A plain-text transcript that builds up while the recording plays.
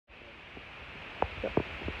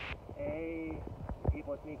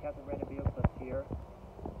people, it's me, Captain Random Vehicle Clips here,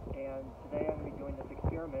 and today I'm going to be doing this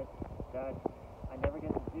experiment that I never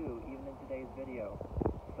get to do, even in today's video.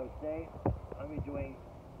 So today, I'm going to be doing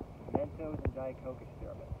Mentos and Diet Coke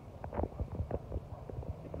experiment.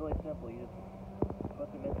 It's really simple. You just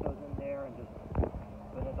put the Mentos in there and just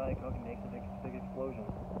put in the Diet Coke and make a big explosion.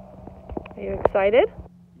 Are you excited?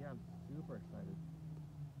 Yeah, I'm super excited.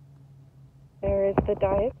 There is the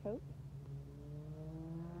Diet Coke.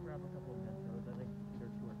 Grab a couple of Mentos. I think either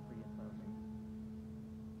two or three in front of me.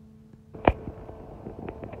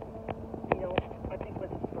 You know, I think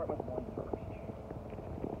let's just start with one first.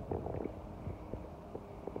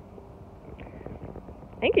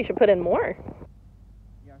 I think you should put in more.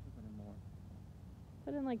 Yeah, I should put in more.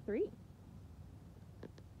 Put in like 3.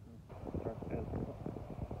 Start this.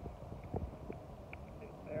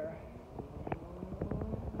 There.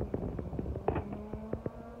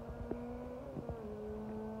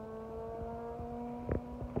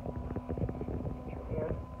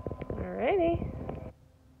 Alrighty.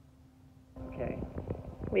 Okay.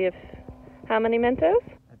 We have how many Mentos?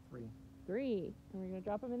 At 3. 3. And we're going to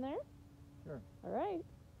drop them in there? Sure. Alright.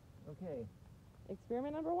 Okay.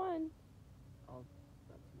 Experiment number 1. I'll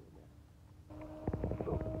stop you in there.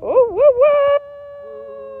 Oh, whoa, whoa!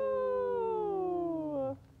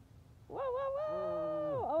 Whoa, whoa,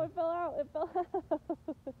 whoa! Oh, it fell out. It fell out.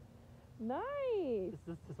 Nice.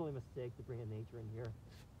 This is only a mistake to bring in nature in here.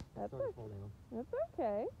 That's Sorry, okay. fall down. That's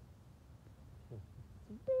okay.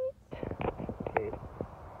 Sweet. Okay.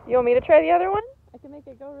 You want me to try the other one? I can make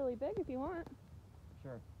it go really big if you want.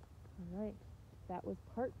 Sure. All right. That was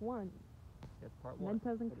part 1. That's part 1.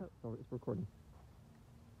 Mentos and Coke. Oh, it's recording.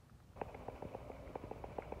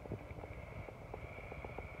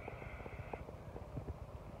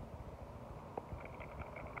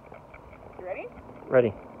 You ready?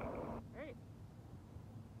 Ready. Alright.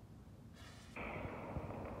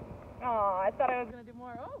 Oh, I thought I was going to do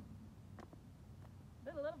more. Oh!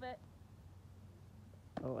 Did a little bit.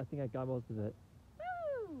 Oh, I think I got most of it.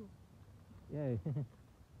 Woo! Yay.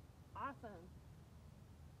 Awesome.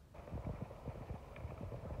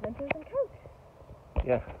 Mentos and Coke.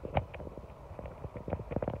 Yeah.